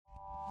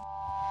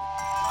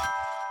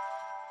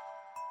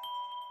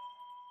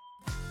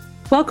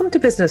Welcome to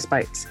Business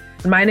Bites.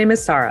 My name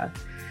is Sarah.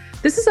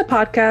 This is a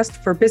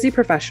podcast for busy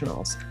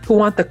professionals who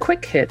want the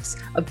quick hits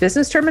of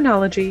business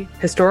terminology,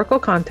 historical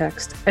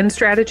context, and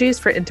strategies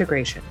for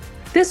integration.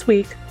 This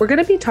week, we're going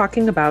to be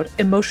talking about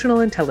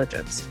emotional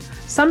intelligence,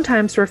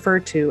 sometimes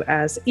referred to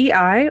as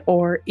EI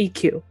or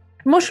EQ.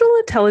 Emotional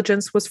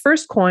intelligence was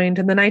first coined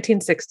in the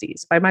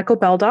 1960s by Michael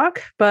Beldock,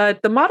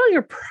 but the model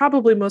you're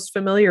probably most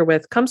familiar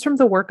with comes from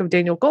the work of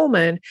Daniel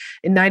Goleman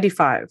in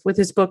 1995 with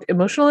his book,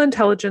 Emotional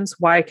Intelligence: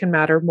 Why It Can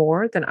Matter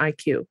More Than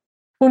IQ.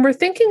 When we're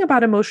thinking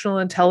about emotional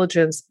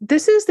intelligence,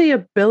 this is the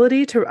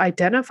ability to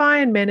identify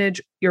and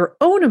manage your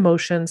own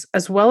emotions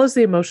as well as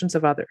the emotions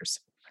of others.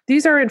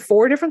 These are in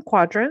 4 different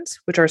quadrants,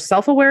 which are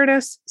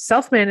self-awareness,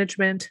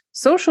 self-management,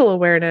 social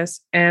awareness,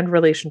 and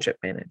relationship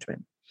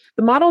management.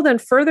 The model then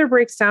further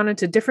breaks down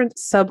into different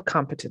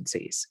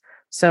sub-competencies.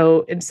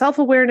 So in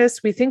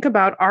self-awareness, we think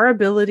about our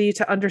ability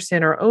to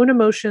understand our own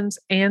emotions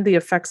and the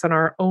effects on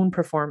our own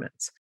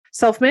performance.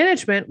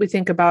 Self-management, we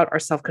think about our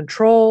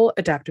self-control,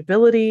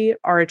 adaptability,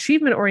 our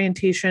achievement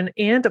orientation,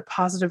 and a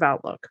positive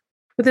outlook.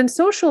 Within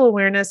social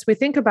awareness, we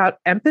think about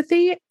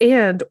empathy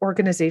and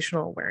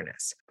organizational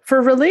awareness.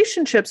 For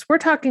relationships, we're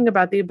talking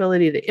about the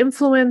ability to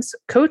influence,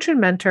 coach and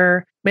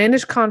mentor,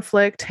 manage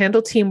conflict,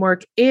 handle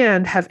teamwork,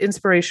 and have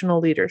inspirational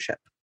leadership.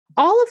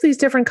 All of these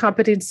different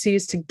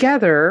competencies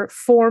together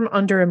form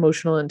under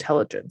emotional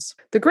intelligence.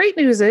 The great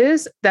news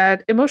is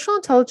that emotional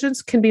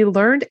intelligence can be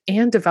learned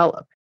and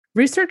developed.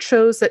 Research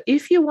shows that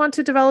if you want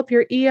to develop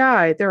your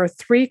EI, there are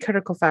 3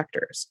 critical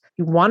factors.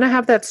 You want to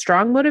have that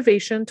strong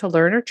motivation to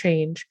learn or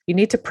change. You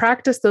need to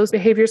practice those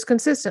behaviors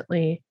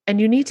consistently, and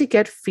you need to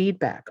get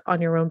feedback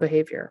on your own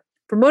behavior.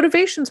 From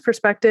motivation's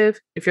perspective,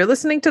 if you're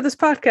listening to this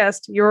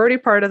podcast, you're already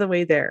part of the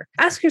way there.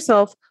 Ask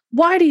yourself,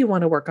 why do you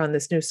want to work on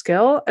this new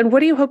skill, and what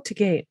do you hope to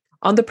gain?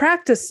 On the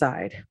practice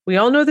side, we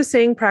all know the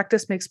saying,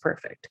 practice makes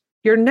perfect.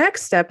 Your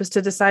next step is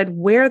to decide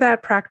where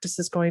that practice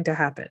is going to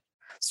happen.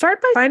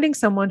 Start by finding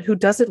someone who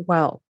does it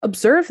well.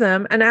 Observe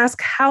them and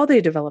ask how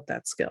they develop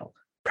that skill.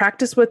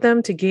 Practice with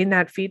them to gain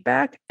that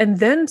feedback, and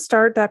then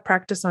start that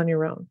practice on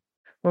your own.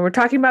 When we're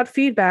talking about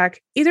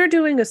feedback, either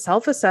doing a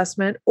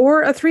self-assessment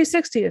or a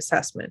 360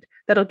 assessment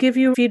that'll give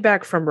you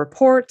feedback from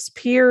reports,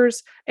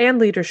 peers, and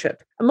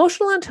leadership.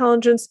 Emotional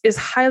intelligence is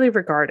highly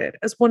regarded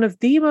as one of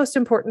the most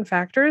important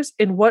factors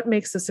in what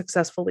makes a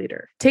successful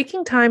leader.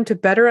 Taking time to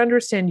better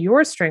understand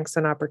your strengths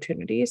and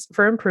opportunities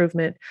for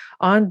improvement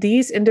on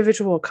these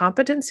individual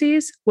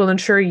competencies will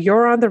ensure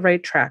you're on the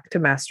right track to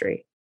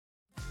mastery.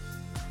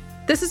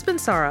 This has been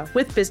Sarah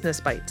with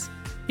Business Bites.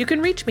 You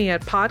can reach me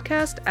at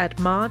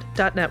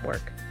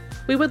podcast@mod.network.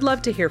 We would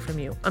love to hear from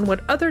you on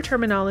what other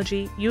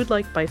terminology you'd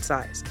like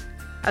bite-sized.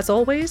 As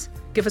always,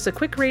 give us a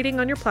quick rating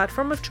on your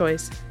platform of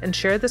choice and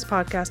share this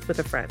podcast with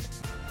a friend.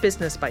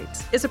 Business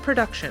Bites is a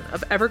production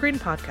of Evergreen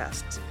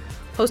Podcasts,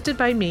 hosted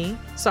by me,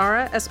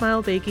 Sarah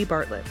Esmail-Beghi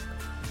Bartlett.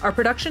 Our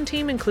production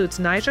team includes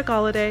Nija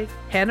Galladay,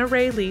 Hannah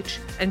Ray Leach,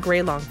 and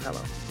Gray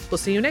Longfellow. We'll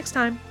see you next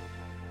time.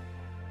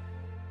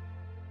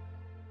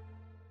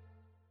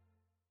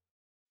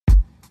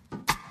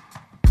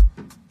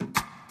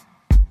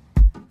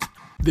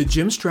 The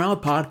Jim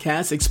Stroud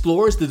Podcast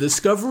explores the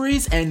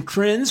discoveries and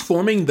trends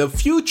forming the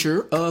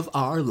future of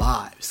our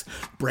lives.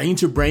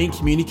 Brain-to-brain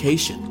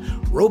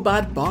communication,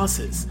 robot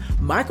bosses,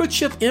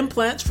 microchip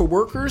implants for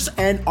workers,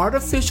 and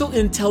artificial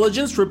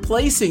intelligence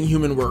replacing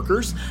human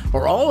workers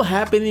are all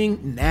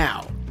happening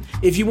now.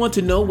 If you want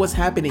to know what's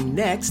happening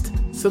next,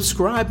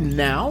 subscribe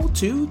now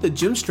to the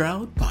Jim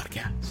Stroud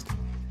Podcast.